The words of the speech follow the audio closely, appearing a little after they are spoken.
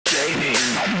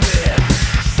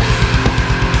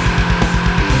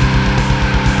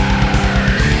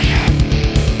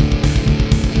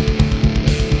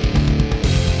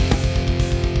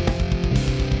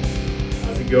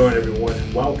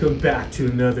welcome back to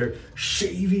another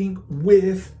Shaving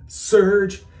with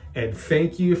Serge, and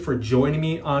thank you for joining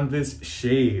me on this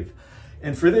shave.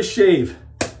 And for this shave,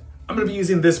 I'm gonna be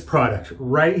using this product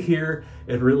right here.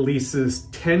 It releases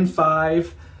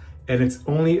 10.5 and it's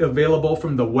only available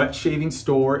from the Wet Shaving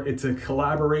Store. It's a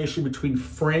collaboration between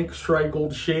Frank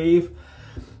Schreigold Shave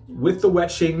with the Wet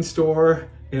Shaving Store,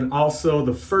 and also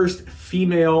the first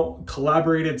female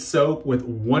collaborated soap with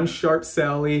One Sharp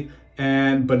Sally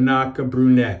and Banaka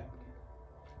Brunette.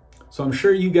 So I'm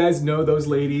sure you guys know those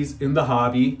ladies in the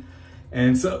hobby.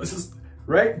 And so this is,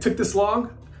 right, it took this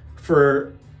long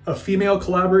for a female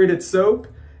collaborated soap.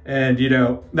 And you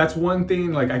know, that's one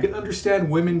thing, like I can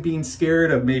understand women being scared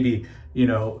of maybe, you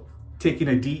know, taking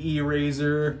a DE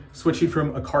razor, switching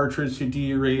from a cartridge to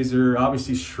DE razor,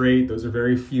 obviously straight, those are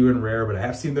very few and rare, but I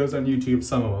have seen those on YouTube,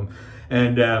 some of them.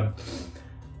 And,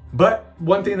 but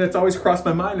one thing that's always crossed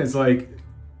my mind is like,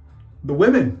 the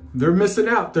women, they're missing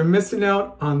out. They're missing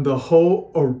out on the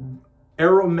whole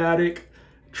aromatic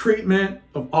treatment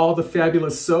of all the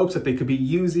fabulous soaps that they could be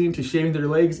using to shaving their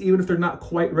legs. Even if they're not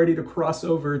quite ready to cross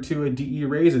over to a DE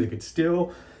razor, they could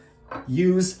still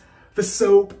use the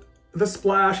soap, the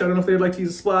splash. I don't know if they'd like to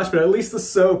use a splash, but at least the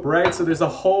soap, right? So there's a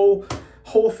whole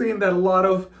thing that a lot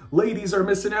of ladies are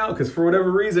missing out because for whatever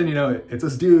reason, you know, it's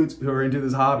us dudes who are into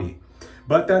this hobby.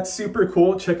 But that's super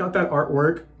cool. Check out that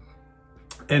artwork.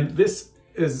 And this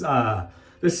is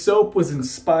this soap was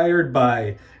inspired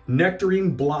by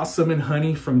Nectarine Blossom and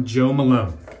Honey from Jo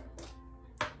Malone.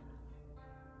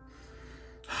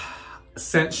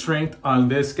 Scent strength on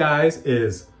this, guys,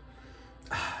 is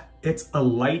it's a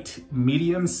light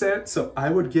medium scent, so I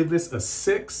would give this a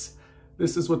 6.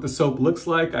 This is what the soap looks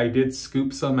like. I did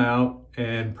scoop some out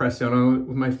and press down on it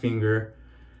with my finger.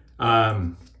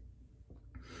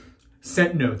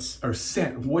 Scent notes, or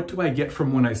scent, what do I get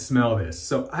from when I smell this?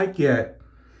 So I get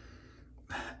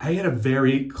a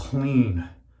very clean,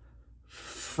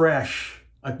 fresh,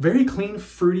 a very clean,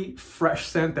 fruity, fresh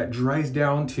scent that dries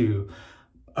down to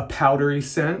a powdery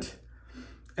scent.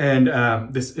 And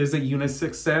this is a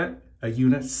unisex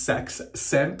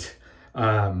scent,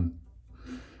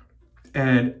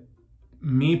 and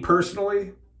me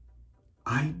personally,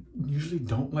 I usually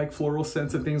don't like floral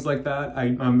scents and things like that. I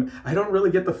don't really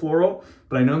get the floral,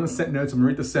 but I know in the scent notes, I'm gonna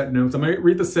read the scent notes. I'm gonna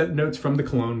read the scent notes from the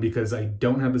cologne because I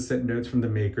don't have the scent notes from the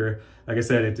maker. Like I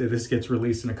said, this gets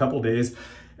released in a couple days.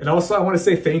 And also I wanna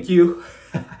say thank you.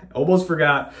 I almost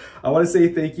forgot. I wanna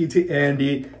say thank you to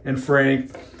Andy and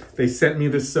Frank. They sent me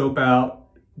this soap out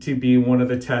to be one of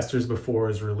the testers before it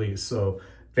was released. So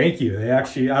thank you. They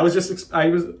actually, I assumed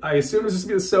it was just gonna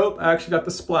be the soap. I actually got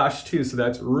the splash too, so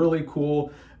that's really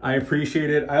cool. I appreciate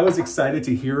it. I was excited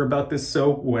to hear about this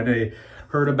soap when I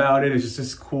heard about it. It's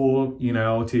just cool, you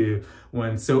know,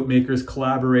 when soap makers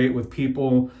collaborate with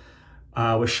people,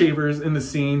 with shavers in the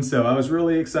scene. So I was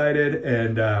really excited,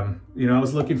 and you know, I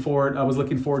was looking forward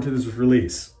to this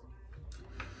release.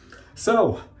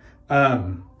 So,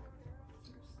 I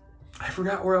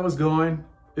forgot where I was going.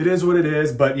 It is what it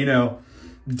is, but you know,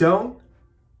 don't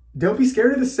be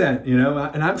scared of the scent, you know.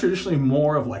 And I'm traditionally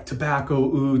more of like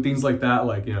tobacco, oud, things like that,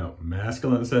 like, you know,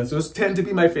 masculine scents. Those tend to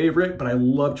be my favorite, but I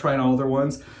love trying all other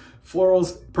ones.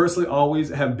 Florals personally always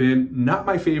have been not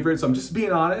my favorite, so I'm just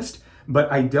being honest,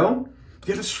 but I don't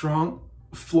get a strong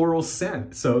floral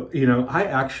scent. So, you know,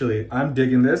 I'm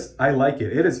digging this. I like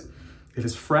it. It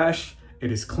is fresh,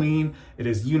 it is clean, it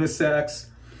is unisex.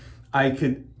 I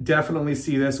could definitely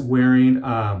see this wearing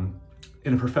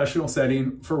in a professional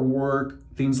setting for work,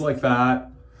 things like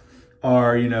that,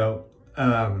 or, you know,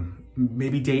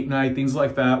 maybe date night, things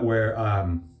like that, where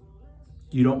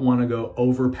you don't want to go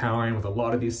overpowering with a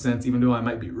lot of these scents, even though I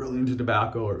might be really into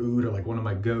tobacco or oud, or like one of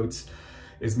my goats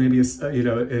is maybe is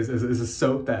a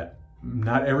soap that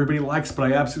not everybody likes,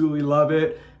 but I absolutely love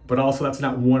it. But also that's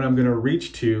not one I'm gonna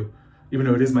reach to, even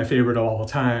though it is my favorite of all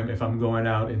time if I'm going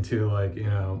out into, like, you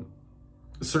know,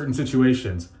 certain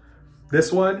situations.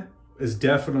 This one is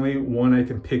definitely one I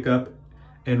can pick up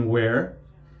and wear,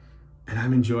 and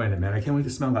I'm enjoying it, man. I can't wait to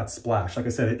smell that splash. Like I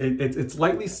said, it's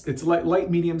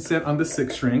light medium scent on the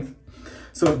 6 strength.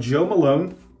 So Jo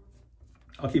Malone,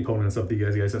 I'll keep holding this up to you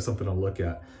guys. You guys have something to look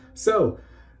at. So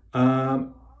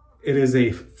it is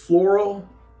a floral,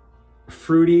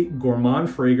 fruity, gourmand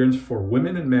fragrance for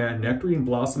women and men. Nectarine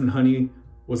Blossom and Honey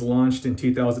was launched in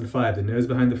 2005. The nose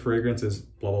behind the fragrance is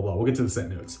blah, blah, blah. We'll get to the scent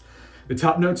notes. The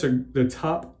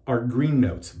top are green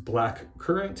notes, black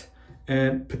currant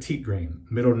and petite grain.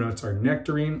 Middle notes are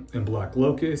nectarine and black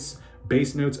locust.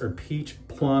 Base notes are peach,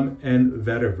 plum, and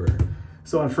vetiver.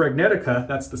 So on Fragnetica,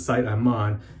 that's the site I'm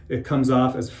on, it comes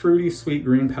off as fruity, sweet,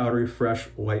 green, powdery, fresh,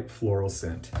 light floral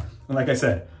scent. And like I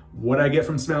said, What I get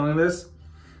from smelling this,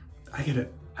 I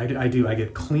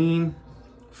get clean,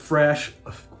 fresh,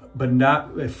 but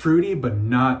not fruity, but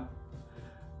not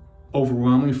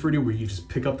overwhelmingly fruity, where you just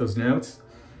pick up those notes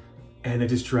and it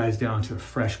just dries down to a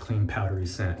fresh, clean, powdery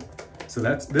scent. So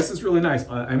this is really nice.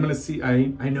 I'm gonna see,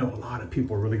 I know a lot of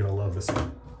people are really gonna love this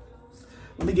one.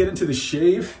 Let me get into the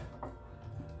shave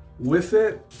with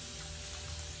it,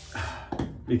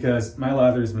 because my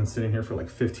lather has been sitting here for like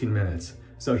 15 minutes.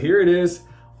 So here it is,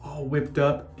 all whipped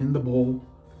up in the bowl,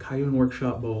 Cayenne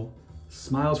Workshop bowl,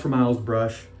 Smiles for Miles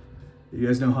brush. You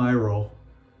guys know how I roll.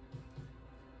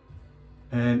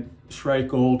 And Shrike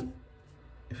Gold,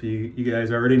 if you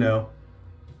guys already know,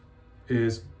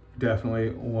 is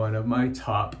definitely one of my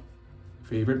top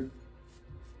favorite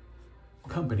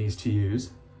companies to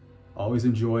use. Always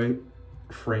enjoy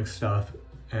Frank's stuff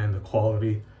and the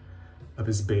quality of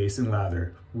his base and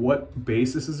lather. What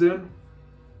base this is in,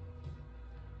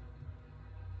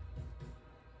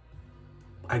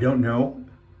 I don't know.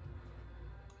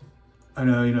 I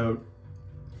know, you know,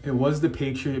 it was the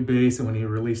Patriot base, and when he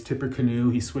released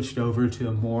Tippecanoe, he switched over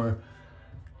to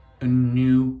a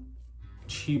new,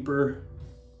 cheaper,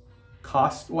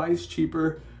 cost-wise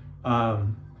cheaper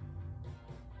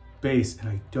base, and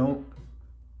I don't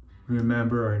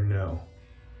remember or know.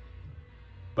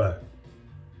 But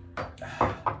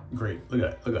great, look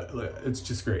at it. It's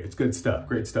just great. It's good stuff,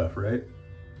 great stuff, right?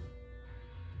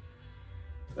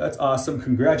 That's awesome.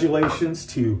 Congratulations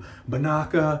to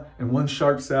Binaca and One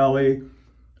Sharp Sally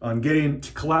on getting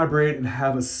to collaborate and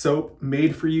have a soap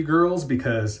made for you girls,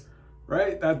 because,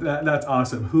 right, that's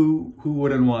awesome. Who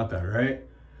wouldn't want that, right?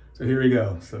 So here we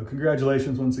go. So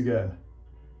congratulations once again.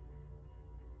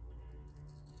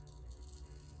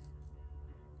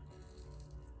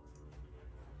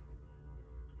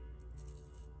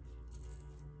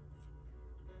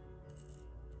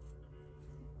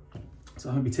 So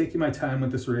I'm gonna be taking my time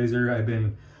with this razor. I've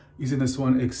been using this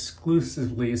one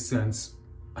exclusively since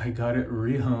I got it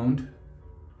rehoned.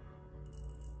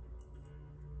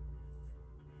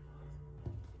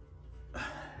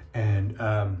 And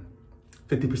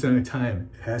 50% of the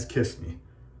time, it has kissed me.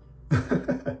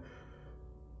 And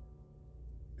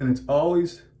it's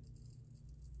always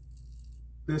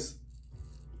this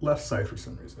left side for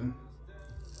some reason.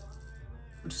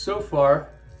 Which so far,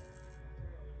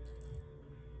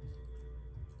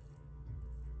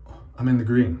 I'm in the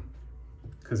green,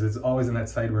 because it's always in that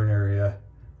sideburn area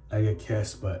I get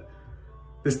kissed. But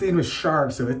this thing was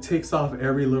sharp, so it takes off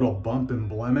every little bump and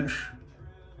blemish.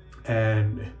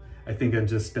 And I think I'm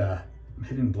just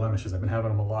hitting blemishes. I've been having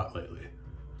them a lot lately.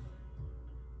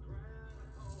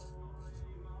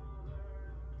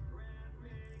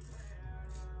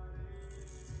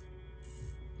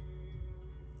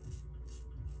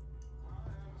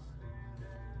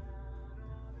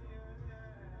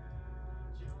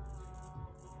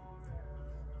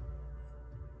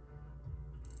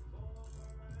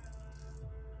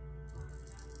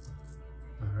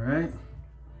 All right.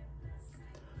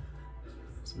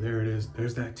 So there it is.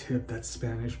 There's that tip, that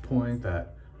Spanish point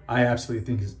that I absolutely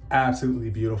think is absolutely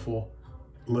beautiful.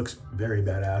 Looks very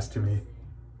badass to me.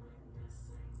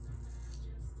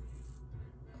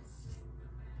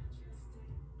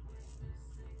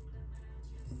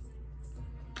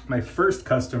 My first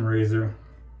custom razor,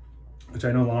 which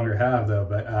I no longer have though,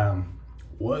 but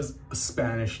was a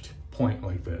Spanish point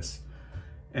like this.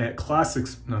 And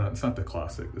classics, no, it's not the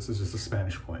classic. This is just a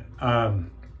Spanish point. And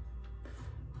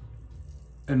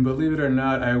believe it or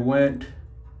not, I went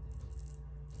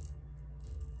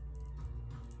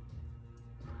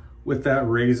with that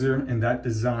razor and that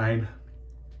design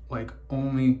like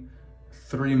only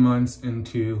 3 months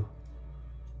into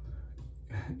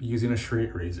using a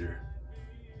straight razor.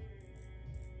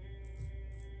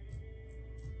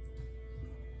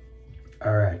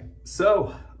 All right,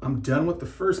 so I'm done with the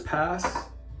first pass.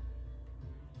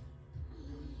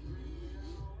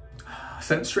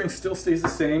 Scent strength still stays the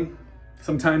same.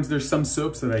 Sometimes there's some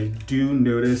soaps that I do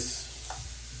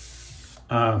notice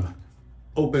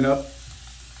open up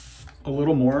a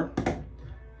little more,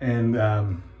 and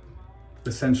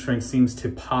the scent strength seems to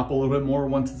pop a little bit more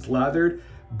once it's lathered,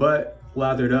 but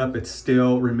lathered up, it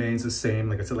still remains the same.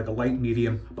 Like I said, like a light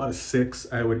medium, about a 6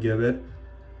 I would give it,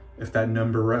 if that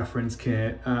number reference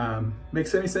can't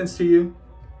makes any sense to you.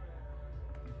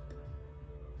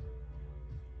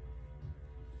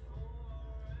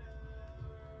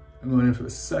 I'm going in for the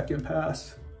second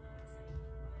pass.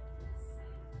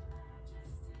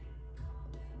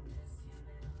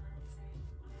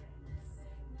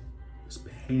 Just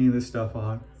painting this stuff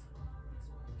on.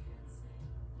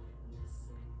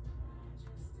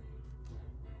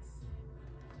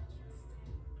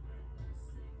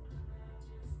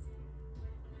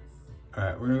 All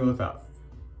right, we're gonna go with that.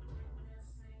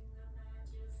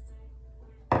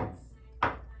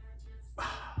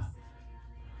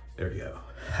 There we go.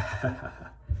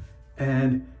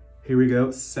 And here we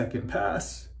go, second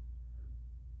pass.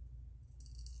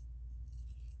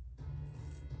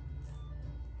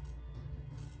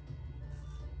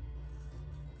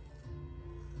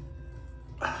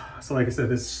 So like I said,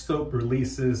 this soap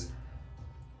releases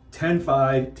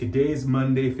 10/5. Today's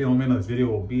Monday filming. This video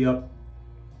will be up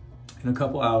in a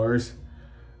couple hours.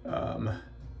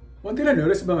 One thing I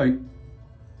noticed about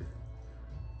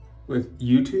with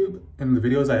YouTube and the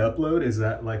videos I upload is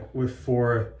that like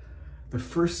for the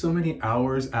first so many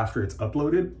hours after it's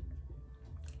uploaded,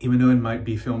 even though it might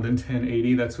be filmed in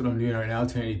 1080, that's what I'm doing right now,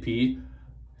 1080p,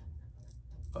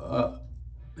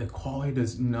 the quality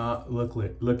does not look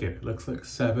at it. It looks like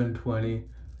 720,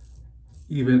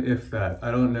 even if that. I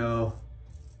don't know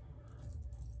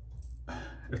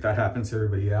if that happens to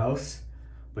everybody else,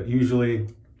 but usually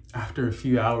after a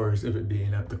few hours of it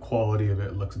being up, the quality of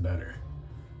it looks better.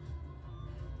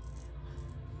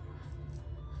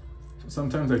 So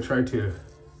sometimes I try to,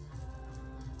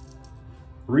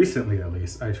 recently at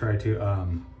least, I try to,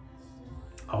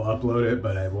 I'll upload it,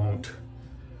 but I won't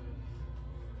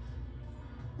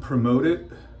promote it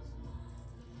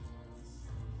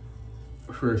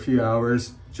for a few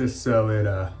hours just so it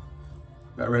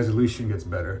that resolution gets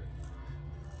better.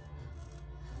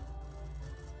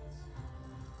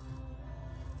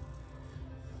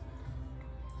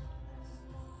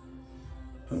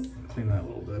 Oh, clean that a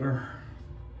little better.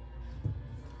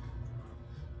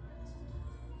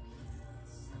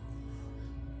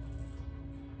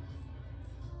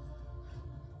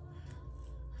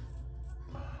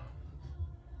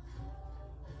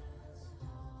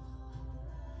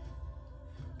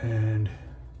 And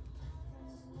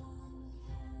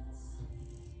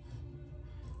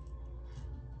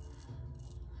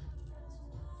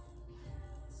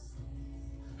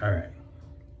all right.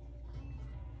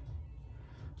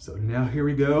 So now here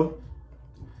we go.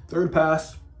 Third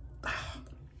pass.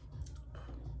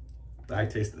 I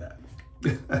tasted that.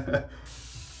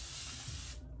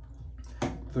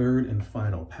 Third and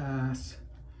final pass.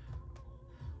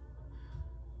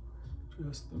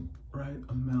 Just the right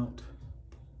amount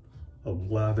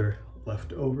of lather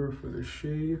left over for the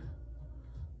shave.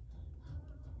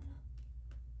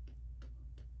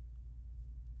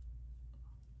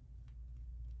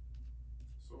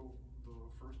 So the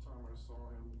first time I saw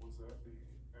him was at the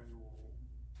annual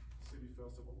city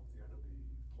festival at the end of the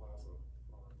plaza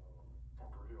on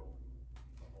Bunker Hill,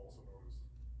 also known as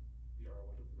the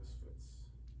Island of Misfits.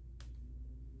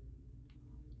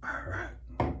 All right.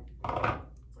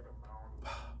 It's like a mound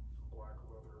of black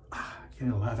leather. I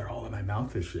can't lather all of my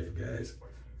mouth is shaved, guys.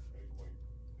 Like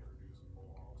hairdos and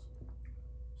mohawks,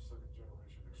 second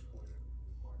generation exploited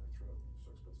minor threat,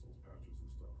 Sex Pistols patches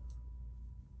and stuff.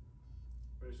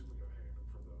 Basically got handed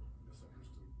for the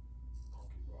misunderstood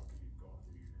punky, rocky,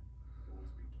 gothy,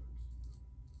 Oldesby types.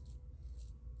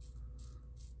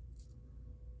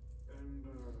 And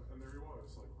there he was,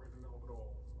 like right in the middle of it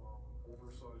all.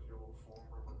 Oversized yellow foam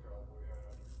rubber cowboy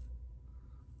hat,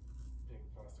 pink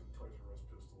plastic Toys R Us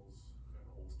pistols, and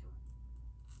holster.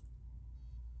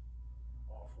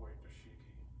 Off-white dashiki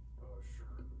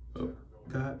shirt. Oh,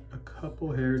 got a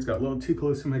couple hairs, got a little too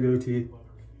close to my goatee.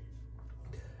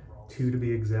 Two to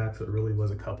be exact, so it really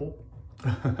was a couple.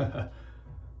 Yeah,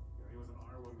 he was an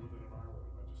island within an island,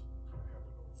 and I just kind of had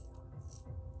to know more.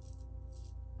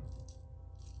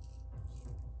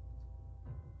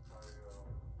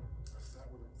 I sat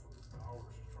with him for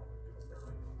hours just trying to get a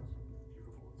bearing on his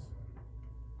beautiful insanity.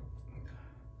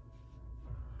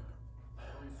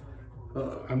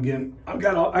 I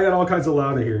got all kinds of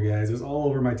lather here, guys. It's all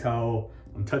over my towel.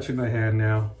 I'm touching my hand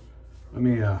now. Let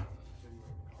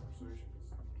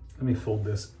me fold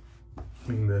this,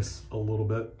 clean this a little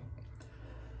bit.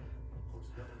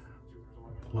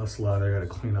 Less lather, I gotta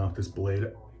clean off this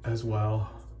blade as well.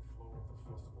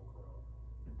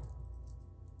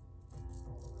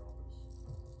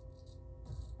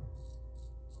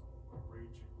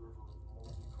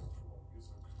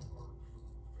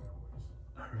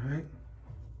 All right.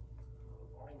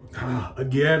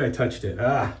 Again, I touched it.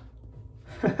 Try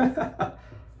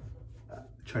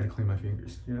to clean my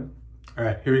fingers, you know? All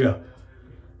right, here we go.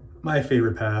 My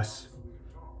favorite pass.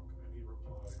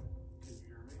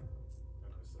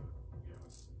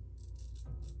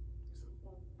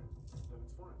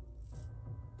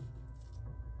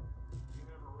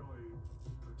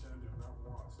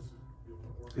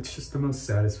 It's just the most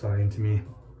satisfying to me.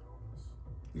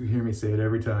 You hear me say it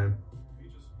every time.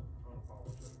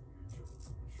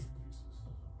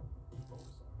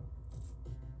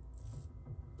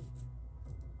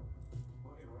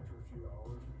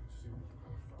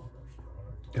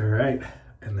 All right,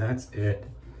 and that's it.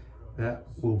 That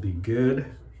will be good.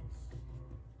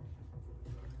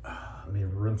 Let me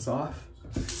rinse off.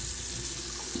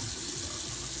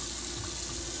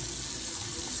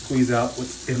 Squeeze out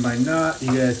what's in my knot.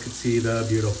 You guys can see the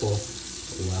beautiful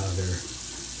lather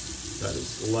that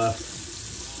is left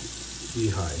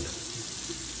behind.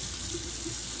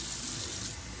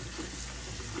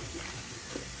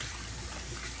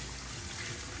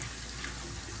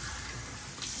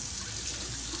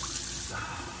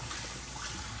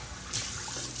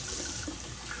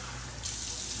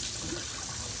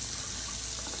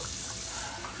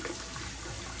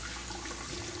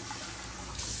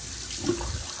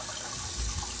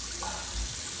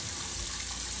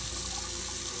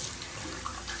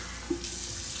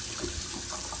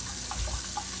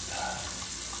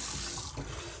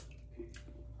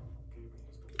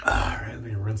 All right, let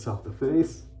me rinse off the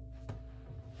face.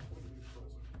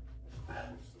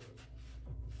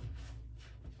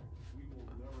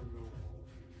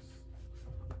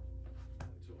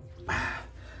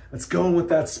 Let's go in with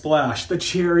that splash, the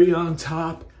cherry on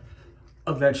top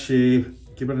of that shave.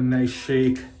 Give it a nice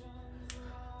shake.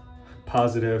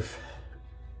 Positive.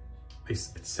 It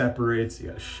separates, you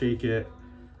gotta shake it,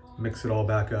 mix it all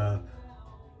back up.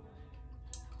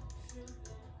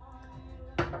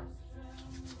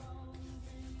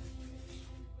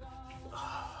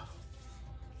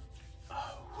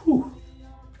 Whew.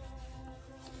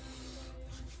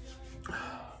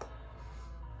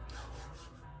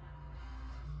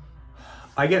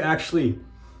 I get actually,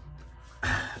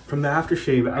 from the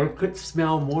aftershave, I could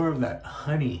smell more of that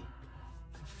honey.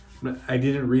 I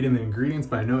didn't read in the ingredients,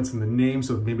 but I know it's in the name,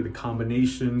 so maybe the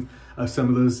combination of some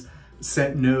of those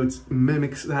scent notes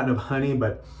mimics that of honey,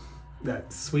 but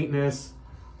that sweetness,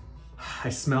 I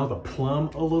smell the plum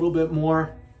a little bit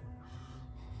more.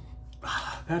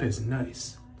 That is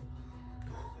nice.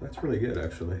 That's really good,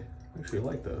 actually. I actually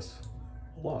like this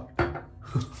a lot.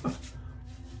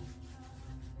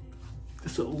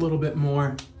 Just a little bit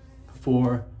more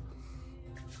for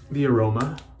the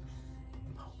aroma.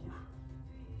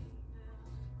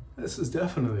 This is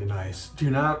definitely nice. Do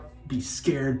not be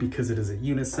scared because it is a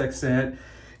unisex scent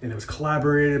and it was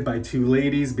collaborated by two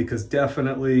ladies, because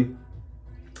definitely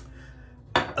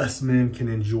us men can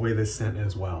enjoy this scent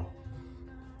as well.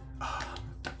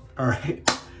 All right,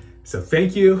 so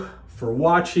thank you for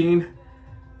watching.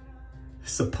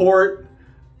 Support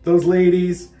those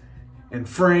ladies and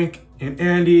Frank and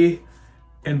Andy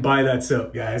and buy that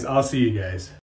soap, guys. I'll see you guys.